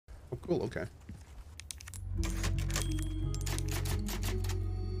Oh, cool. Okay.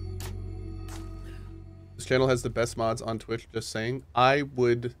 This channel has the best mods on Twitch. Just saying. I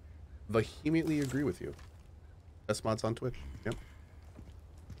would vehemently agree with you. Best mods on Twitch. Yep.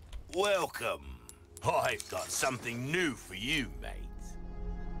 Welcome. I've got something new for you, mate.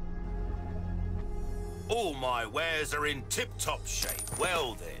 All my wares are in tip-top shape.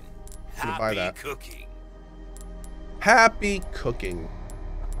 Well then, happy cooking. Happy cooking.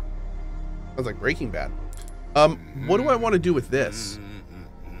 Sounds like Breaking Bad. What do I want to do with this?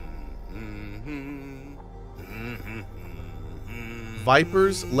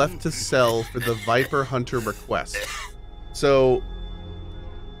 Vipers left to sell for the Viper Hunter request. So,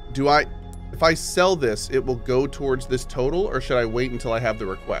 if I sell this, it will go towards this total, or should I wait until I have the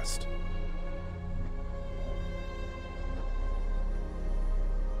request?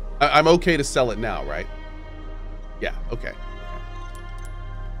 I'm okay to sell it now, right? Yeah, okay.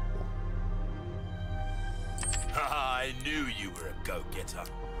 I knew you were a go-getter.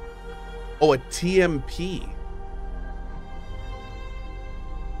 Oh, a TMP.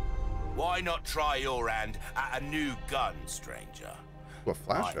 Why not try your hand at a new gun, stranger? What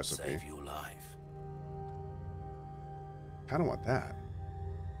flash Might recipe? save your life. I kind of want that.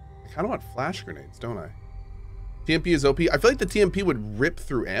 I kind of want flash grenades, don't I? TMP is OP. I feel like the TMP would rip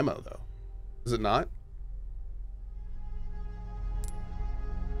through ammo, though. Is it not?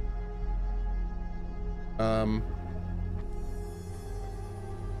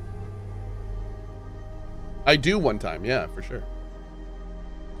 I do one time, yeah, for sure.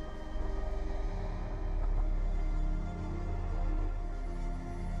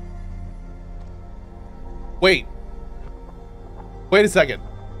 Wait a second.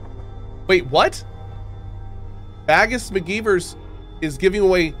 Wait, what? Bagus McGeevers is giving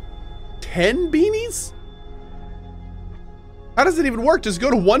away 10 beanies? How does it even work? Does it go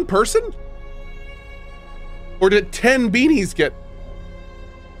to one person? Or did 10 beanies get...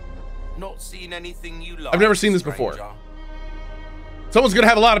 Not seen anything you like. I've never seen this before. Someone's gonna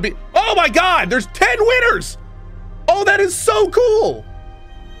have a lot of Oh my god, there's 10 winners! Oh, that is so cool!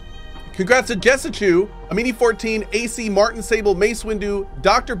 Congrats to Jessichu, Amini 14, AC, Martin Sable, Mace Windu,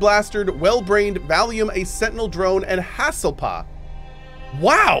 Dr. Blastard, Well-Brained, Valium, a Sentinel Drone, and Hasselpaw.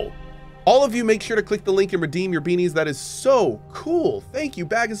 Wow! All of you make sure to click the link and redeem your beanies. That is so cool. Thank you,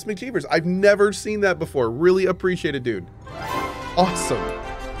 Bagus McGeevers. I've never seen that before. Really appreciate it, dude. Awesome.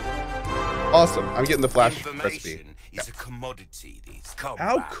 Awesome. I'm getting the flash recipe. Is a commodity. These come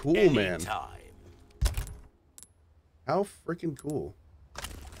How back cool, man. anytime. How freaking cool.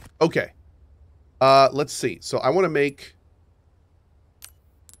 Okay. Let's see. So I want to make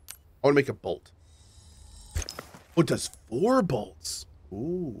a bolt. Oh, it does 4 bolts.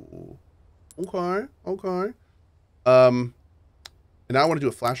 Ooh. Okay. Okay. And now I want to do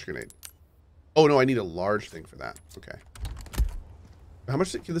a flash grenade. Oh no, I need a large thing for that. Okay. How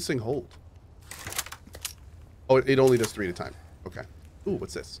much can this thing hold? Oh, it only does 3 at a time. Okay. Ooh,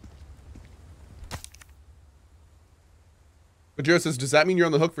 what's this? Majiro says, does that mean you're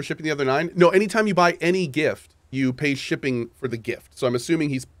on the hook for shipping the other 9? No, anytime you buy any gift, you pay shipping for the gift. So I'm assuming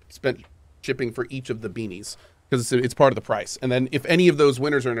he's spent shipping for each of the beanies because it's part of the price. And then if any of those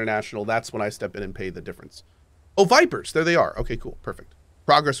winners are international, that's when I step in and pay the difference. Oh, Vipers. There they are. Okay, cool. Perfect.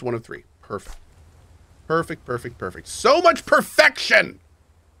 Progress 1 of 3. Perfect. Perfect, perfect, perfect. So much perfection!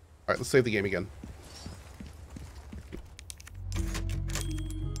 All right, let's save the game again.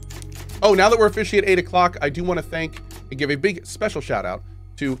 Oh, now that we're officially at 8 o'clock, I do want to thank and give a big special shout out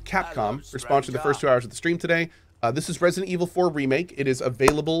to Capcom for sponsoring the first 2 hours of the stream today. This is Resident Evil 4 Remake. It is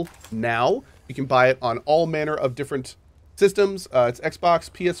available now. You can buy it on all manner of different systems. It's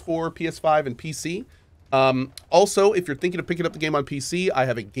Xbox, PS4, PS5, and PC. Also, if you're thinking of picking up the game on PC, I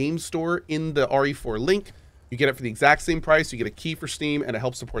have a game store in the RE4 link. You get it for the exact same price. You get a key for Steam, and it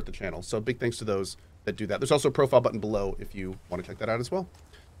helps support the channel. So big thanks to those that do that. There's also a profile button below if you want to check that out as well.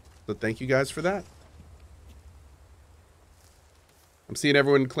 So thank you guys for that. I'm seeing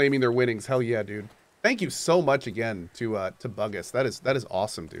everyone claiming their winnings. Hell yeah, dude. Thank you so much again to Buggus. That is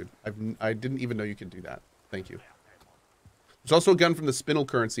awesome, dude. I didn't even know you could do that. Thank you. There's also a gun from the Spinel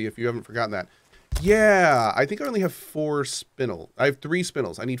currency if you haven't forgotten that. Yeah, I think I only have 4 spinel. I have 3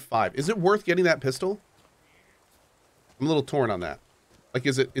 spinels. I need 5. Is it worth getting that pistol? I'm a little torn on that. Like,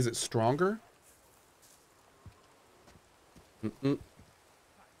 is it stronger? Mm-mm.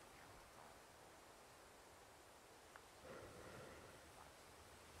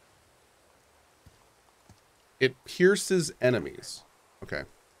 It pierces enemies. Okay.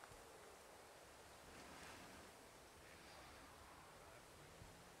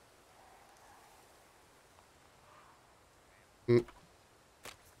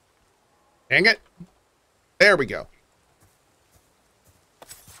 Dang it. There we go.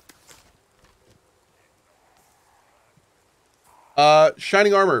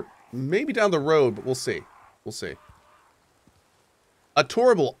 Shining armor. Maybe down the road, but we'll see. We'll see.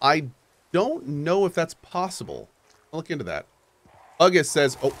 Adorable. I don't know if that's possible. I'll look into that. August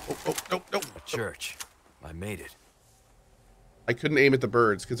says, oh, no. Church. I made it. I couldn't aim at the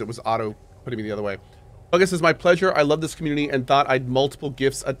birds because it was auto putting me the other way. August says, my pleasure. I love this community and thought I'd multiple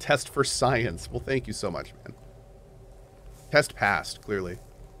gifts, a test for science. Well, thank you so much, man. Test passed, clearly.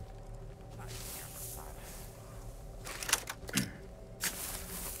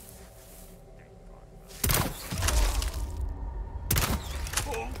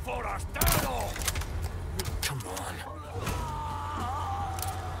 Come on.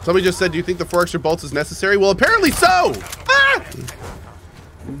 Somebody just said, do you think the 4 extra bolts is necessary? Well, apparently so! Ah!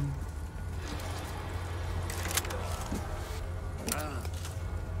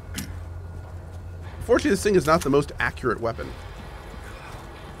 Unfortunately, this thing is not the most accurate weapon.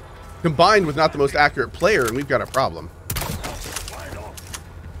 Combined with not the most accurate player, and we've got a problem.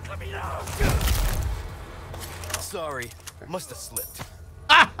 Sorry. Must have slipped.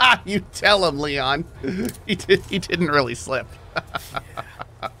 You tell him, Leon. He didn't really slip.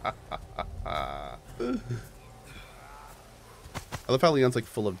 I love how Leon's like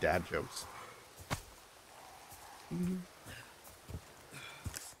full of dad jokes. What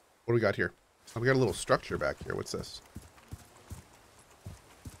do we got here? Oh, we got a little structure back here. What's this?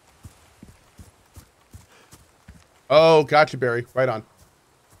 Oh, gotcha, Barry. Right on.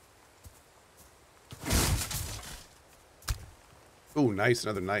 Ooh, nice.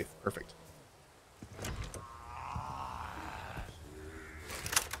 Another knife. Perfect.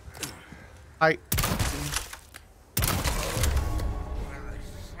 Hi.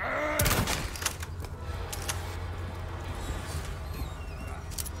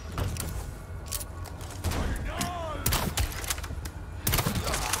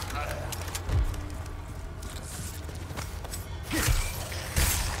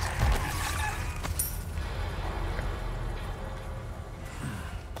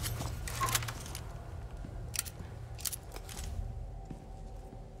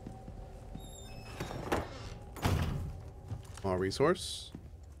 Small resource.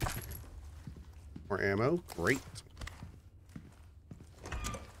 More ammo. Great.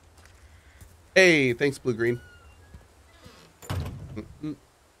 Hey, thanks, Blue Green.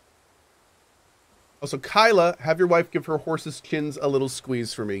 Also, Kyla, have your wife give her horse's chins a little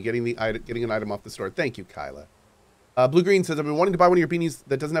squeeze for me, getting an item off the store. Thank you, Kyla. Blue Green says, I've been wanting to buy one of your beanies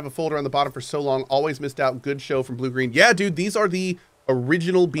that doesn't have a folder on the bottom for so long. Always missed out. Good show from Blue Green. Yeah, dude, these are the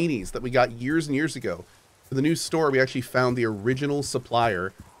original beanies that we got years and years ago. For the new store, we actually found the original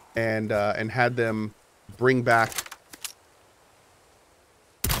supplier and had them bring back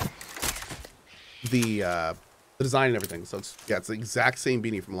the design and everything. So it's the exact same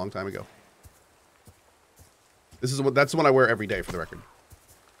beanie from a long time ago. That's the one I wear every day, for the record.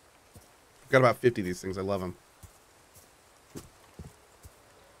 I've got about 50 of these things. I love them. If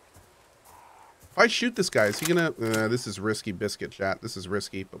I shoot this guy, is he gonna... this is risky, biscuit, chat. This is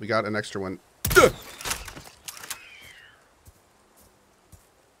risky, but we got an extra one.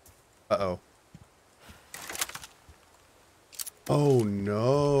 Uh-oh. Oh,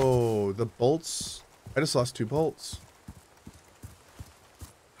 no. The bolts... I just lost 2 bolts.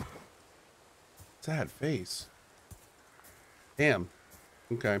 Sad face. Damn.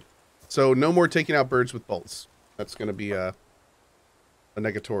 Okay. So, no more taking out birds with bolts. That's going to be a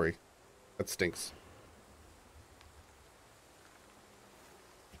negatory. That stinks.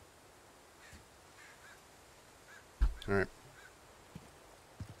 All right.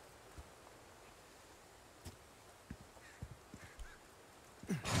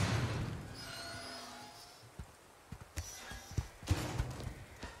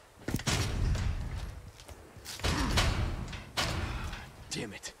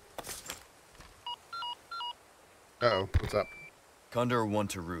 Damn it. Uh-oh. What's up? Condor 1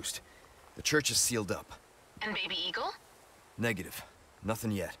 to roost. The church is sealed up. And Baby Eagle? Negative.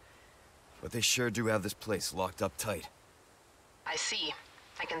 Nothing yet. But they sure do have this place locked up tight. I see.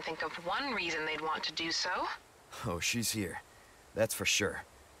 I can think of one reason they'd want to do so. Oh, she's here. That's for sure.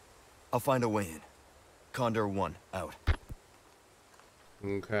 I'll find a way in. Condor 1, out.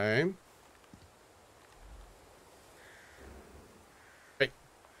 Okay. Hey.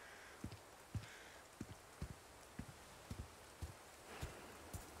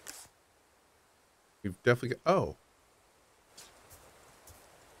 We've definitely got... Oh.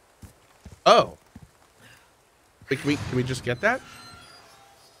 Oh. Wait, can we just get that?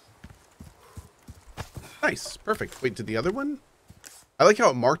 Nice. Perfect. Wait, did the other one? I like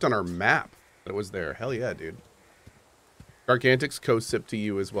how it marked on our map. that it was there. Hell yeah, dude. Gargantics co-sip to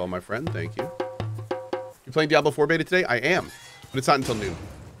you as well, my friend. Thank you. You playing Diablo 4 beta today? I am, but it's not until noon.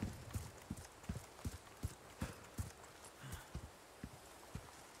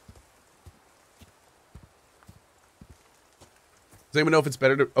 Does anyone know if it's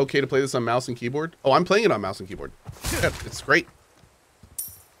okay to play this on mouse and keyboard? Oh, I'm playing it on mouse and keyboard. Yeah, it's great.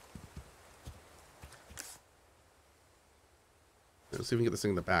 Let's see if we can get this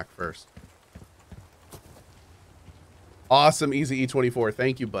thing in the back first. Awesome, easy E24.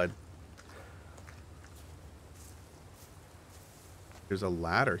 Thank you, bud. There's a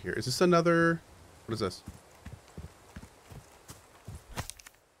ladder here. Is this another... What is this?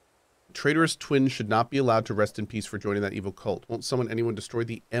 Traitorous twins should not be allowed to rest in peace for joining that evil cult. Won't anyone destroy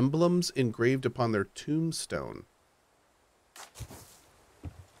the emblems engraved upon their tombstone?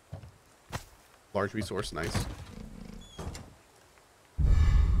 Large resource, nice.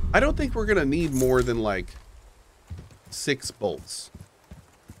 I don't think we're gonna need more than like 6 bolts.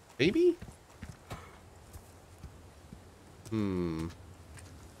 Maybe?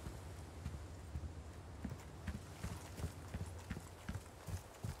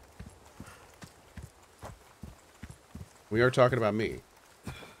 We are talking about me.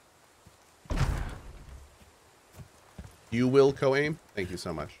 You will co-aim? Thank you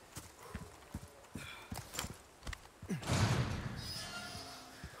so much.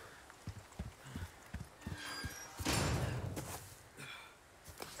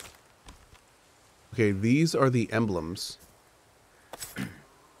 Okay, these are the emblems.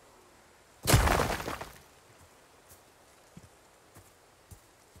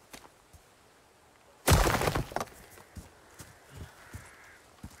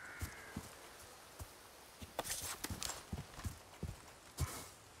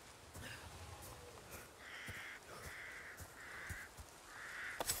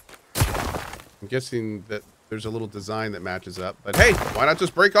 I'm guessing that there's a little design that matches up, but hey, why not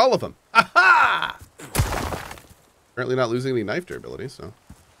just break all of them? Aha! Apparently not losing any knife durability, so.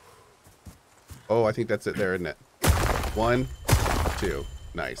 Oh, I think that's it there, isn't it? 1, 2.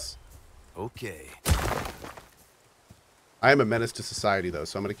 Nice. Okay. I am a menace to society, though,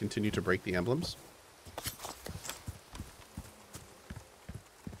 so I'm going to continue to break the emblems.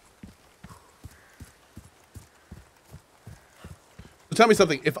 So tell me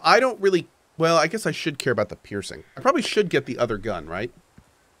something. If I don't really... Well, I guess I should care about the piercing. I probably should get the other gun, right?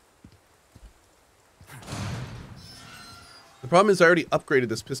 The problem is I already upgraded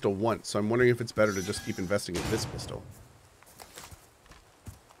this pistol once, so I'm wondering if it's better to just keep investing in this pistol.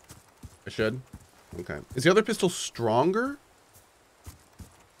 I should? Okay. Is the other pistol stronger?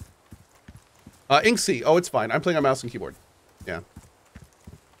 Ink C. Oh, it's fine. I'm playing on mouse and keyboard. Yeah.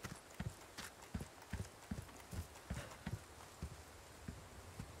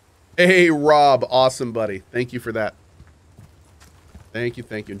 Hey, Rob. Awesome, buddy. Thank you for that. Thank you,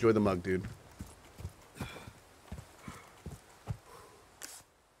 thank you. Enjoy the mug, dude.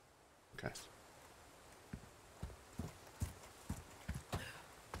 Okay.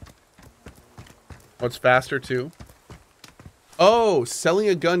 Oh, it's faster, too? Oh, selling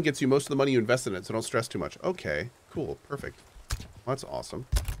a gun gets you most of the money you invest in it, so don't stress too much. Okay, cool. Perfect. Well, that's awesome.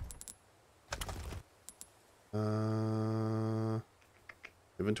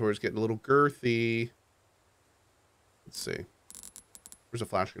 Inventory's getting a little girthy. Let's see. Where's a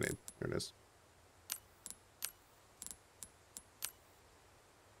flash grenade? Here it is.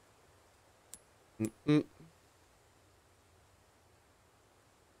 One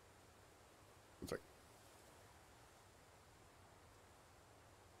sec.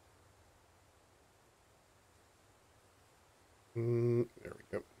 There we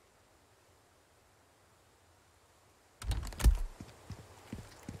go.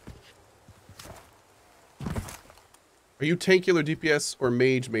 Are you tankular DPS or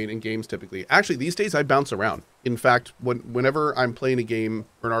mage main in games typically? Actually, these days I bounce around. In fact, whenever I'm playing a game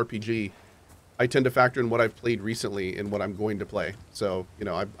or an RPG, I tend to factor in what I've played recently and what I'm going to play. So, you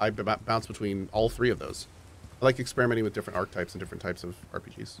know, I bounce between all 3 of those. I like experimenting with different archetypes and different types of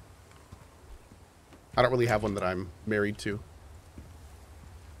RPGs. I don't really have one that I'm married to.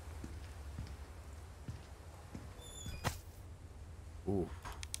 Ooh.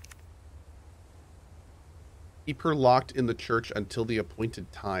 Keep her locked in the church until the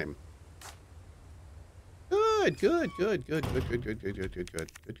appointed time. Good, good, good, good, good, good, good, good, good, good,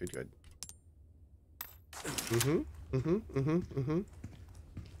 good, good, good, good.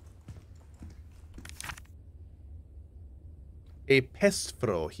 A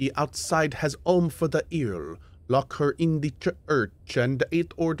pestfro, he outside has home for the earl. Lock her in the church, and the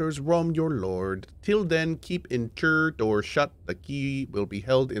 8 orders roam your lord. Till then, keep in church door shut. The key will be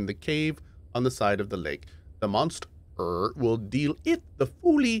held in the cave on the side of the lake. The monster will deal it the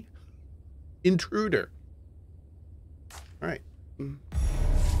fooly intruder. All right.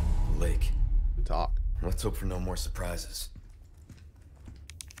 Lake. Good talk. Let's hope for no more surprises.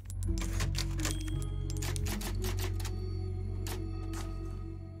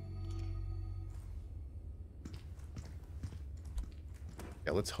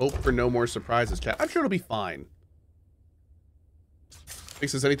 Yeah, let's hope for no more surprises, chat. I'm sure it'll be fine.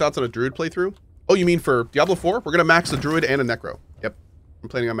 Fixes, any thoughts on a druid playthrough? Oh, you mean for Diablo 4? We're going to max a druid and a necro. Yep. I'm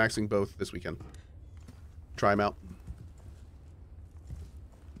planning on maxing both this weekend. Try them out.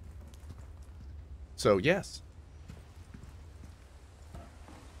 So, yes.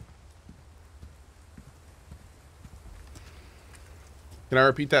 Can I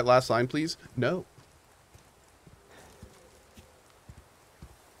repeat that last line, please? No.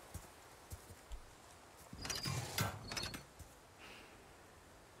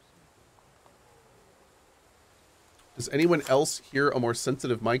 Does anyone else hear a more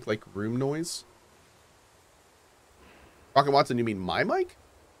sensitive mic like room noise? Rocket Watson, you mean my mic?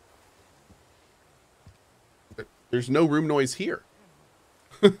 There's no room noise here.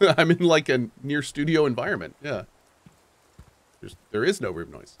 I'm in like a near studio environment. Yeah. There is no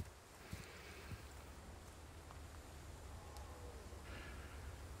room noise.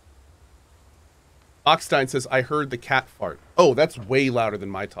 Oxstein says, I heard the cat fart. Oh, that's way louder than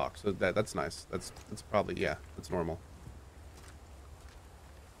my talk. So that's nice. That's probably, yeah, that's normal.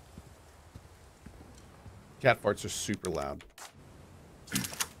 Cat farts are super loud.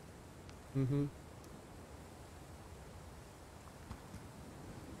 Mm-hmm.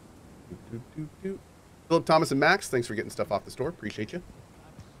 Philip, Thomas, and Max, thanks for getting stuff off the store. Appreciate you.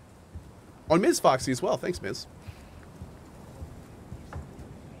 On Ms. Foxy as well. Thanks, Ms.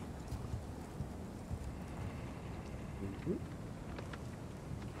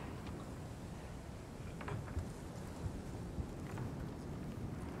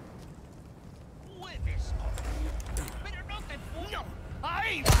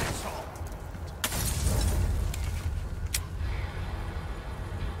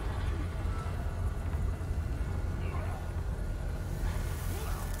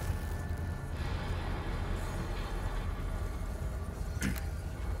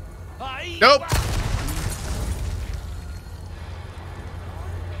 Nope.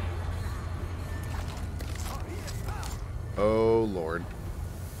 Oh, Lord.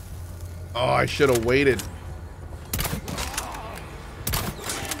 Oh, I should have waited.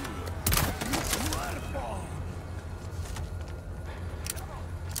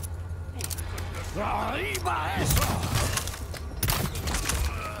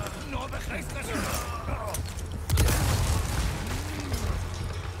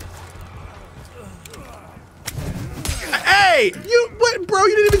 Hey, what, bro?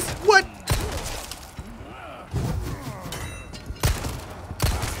 You didn't even, what?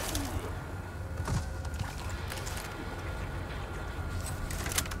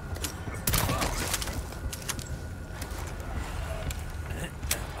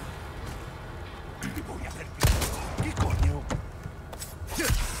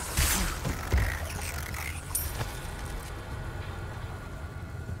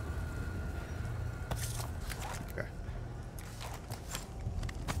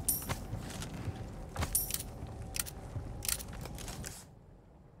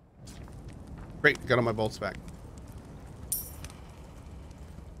 Great, got all my bolts back.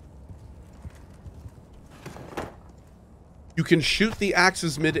 You can shoot the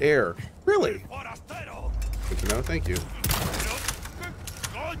axes mid-air. Really? Good to know, thank you.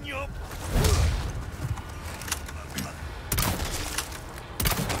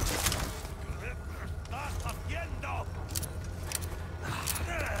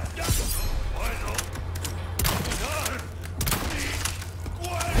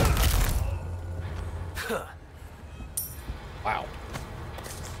 Wow.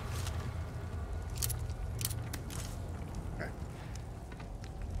 Okay.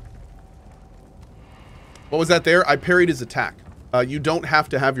 What was that there? I parried his attack. You don't have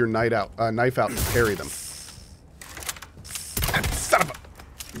to have your knife out to parry them. Son of a...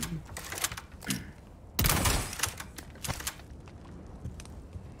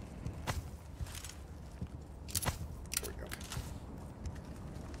 There we go.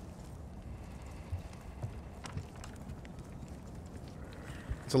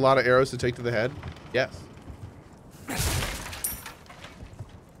 It's a lot of arrows to take to the head. Yes.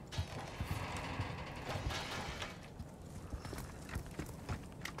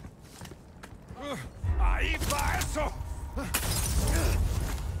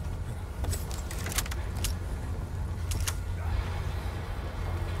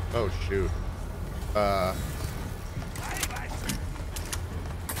 Oh, shoot.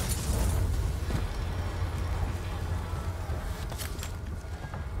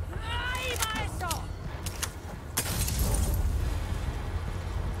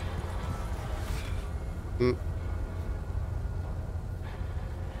 Mm.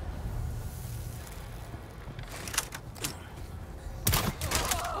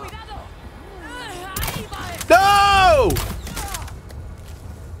 No!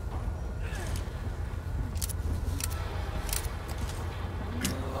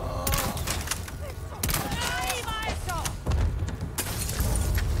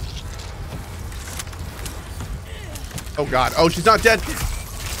 Oh god. Oh, she's not dead. Okay.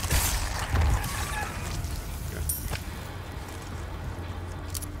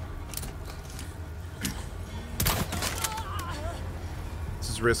 This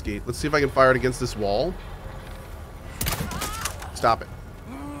is risky. Let's see if I can fire it against this wall. Stop it.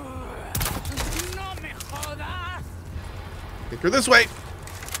 Kick her this way.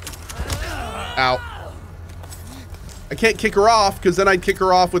 Ow. I can't kick her off because then I'd kick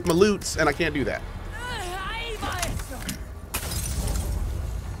her off with my loots, and I can't do that.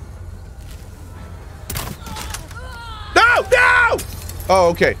 No! No! Oh,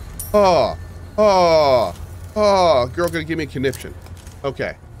 okay. Oh. Oh. Oh. Girl gonna give me a conniption.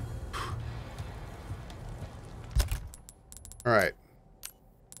 Okay. Alright.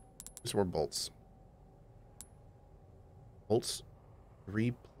 Some more bolts. Bolts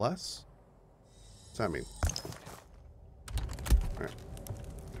 3+? What's that mean? Alright.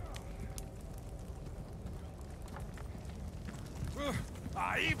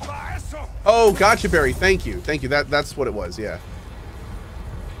 Oh, gotcha, Barry. Thank you. Thank you. That's what it was, yeah.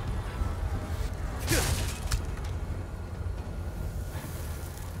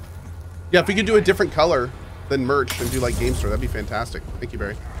 Yeah, if we could do a different color than merch and do like Game Store, that'd be fantastic. Thank you,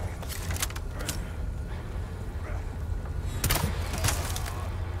 Barry.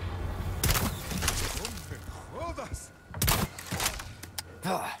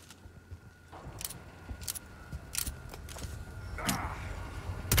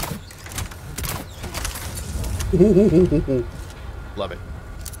 Love it.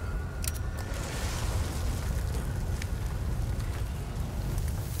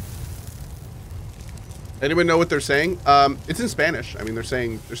 Anyone know what they're saying? It's in Spanish. I mean, they're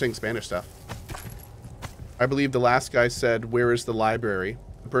saying Spanish stuff. I believe the last guy said, "Where is the library?"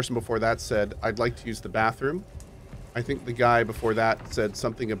 The person before that said, "I'd like to use the bathroom." I think the guy before that said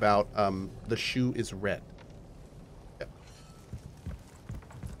something about the shoe is red. Yep.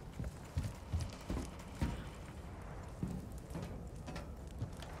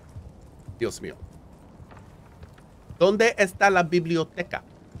 Dios mío. ¿Dónde está la biblioteca?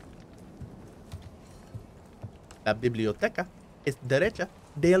 La biblioteca es derecha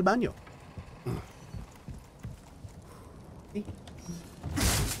del baño.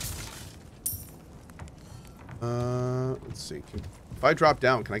 Let's see. If I drop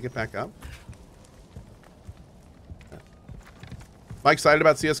down, can I get back up? Am I excited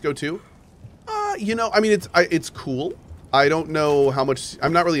about CS:GO 2? You know, I mean, it's cool. I don't know how much.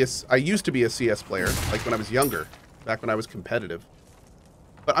 I'm not really I used to be a CS player, like when I was younger, back when I was competitive.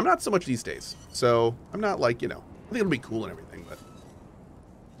 But I'm not so much these days. So I'm not like, you know, I think it'll be cool and everything, but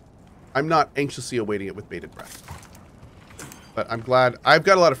I'm not anxiously awaiting it with bated breath. But I'm glad. I've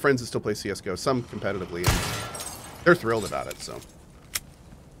got a lot of friends that still play CS:GO, some competitively, and they're thrilled about it, so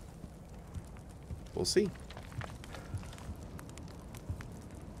we'll see.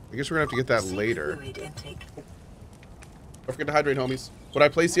 I guess we're gonna have to get that later. Don't forget to hydrate, homies. Would I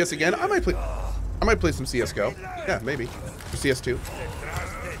play CS again? I might play some CS:GO. Yeah, maybe. Or CS2.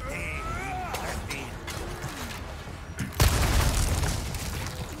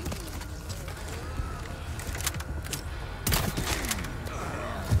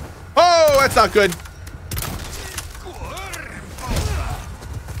 Oh, that's not good.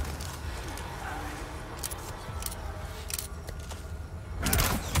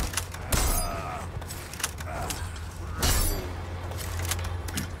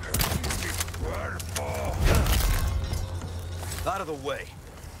 Out of the way.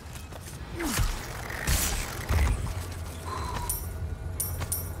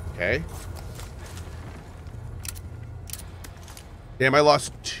 Okay. Damn, I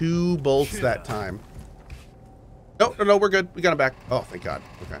lost 2 bolts that time. No, no, no, we're good. We got him back. Oh, thank God.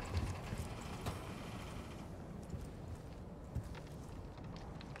 Okay.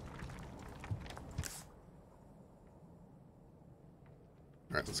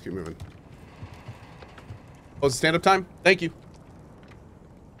 All right, let's keep moving. Oh, it's stand-up time? Thank you.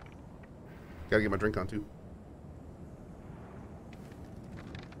 Gotta get my drink on, too.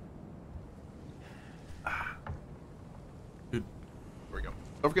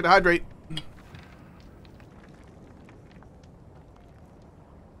 Don't forget to hydrate.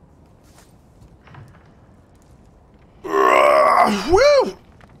 Woo!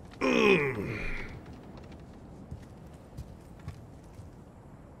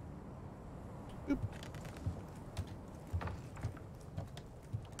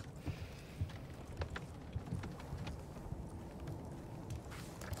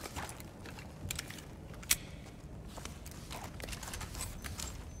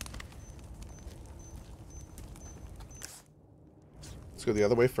 Let's go the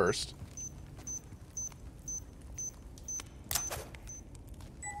other way first.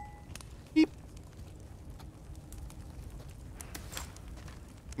 Beep.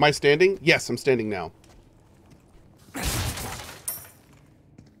 Am I standing? Yes, I'm standing now. Well,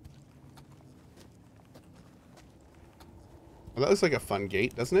 that looks like a fun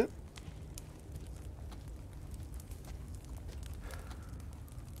gate, doesn't it?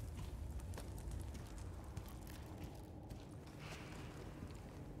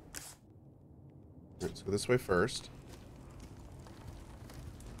 Let's go this way first.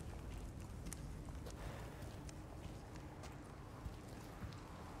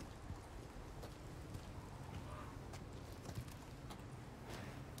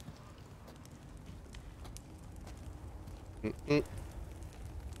 Mm-mm.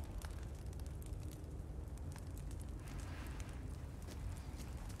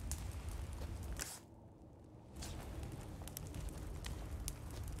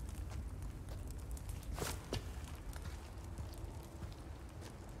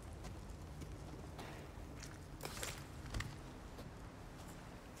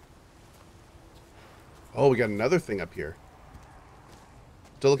 Oh, we got another thing up here.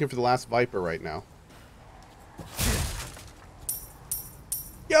 Still looking for the last Viper right now.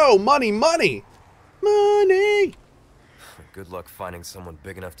 Yo, money, money! Money! Good luck finding someone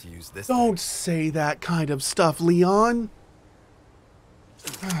big enough to use this. Don't say that kind of stuff, Leon.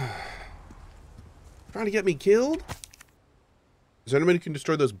 Trying to get me killed? Is there anyone who can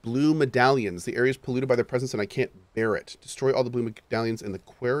destroy those blue medallions? The area is polluted by their presence and I can't bear it. Destroy all the blue medallions in the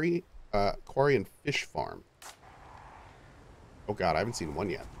quarry and fish farm. Oh god, I haven't seen one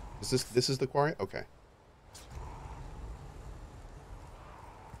yet. This is the quarry? Okay.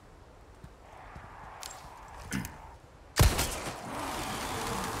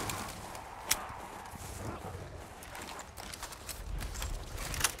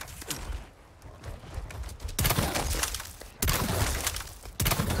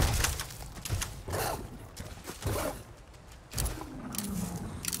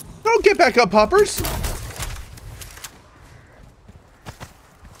 Don't get back up, Poppers!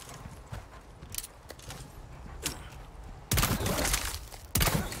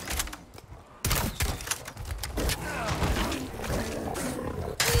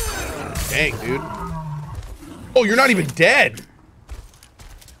 Dang, dude. Oh, you're not even dead!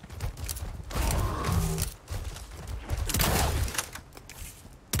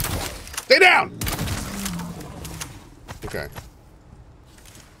 Stay down! Okay.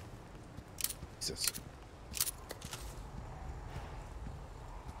 Jesus.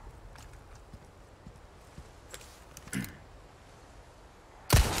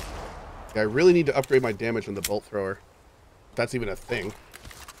 Yeah, I really need to upgrade my damage on the bolt thrower. If that's even a thing.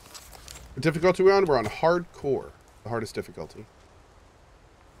 The difficulty we're on hardcore. The hardest difficulty.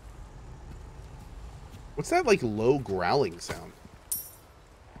 What's that, like, low growling sound?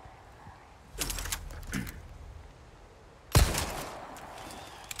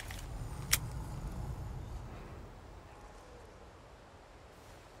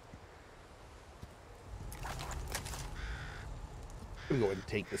 I'm going to go ahead and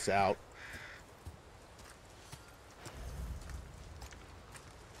take this out.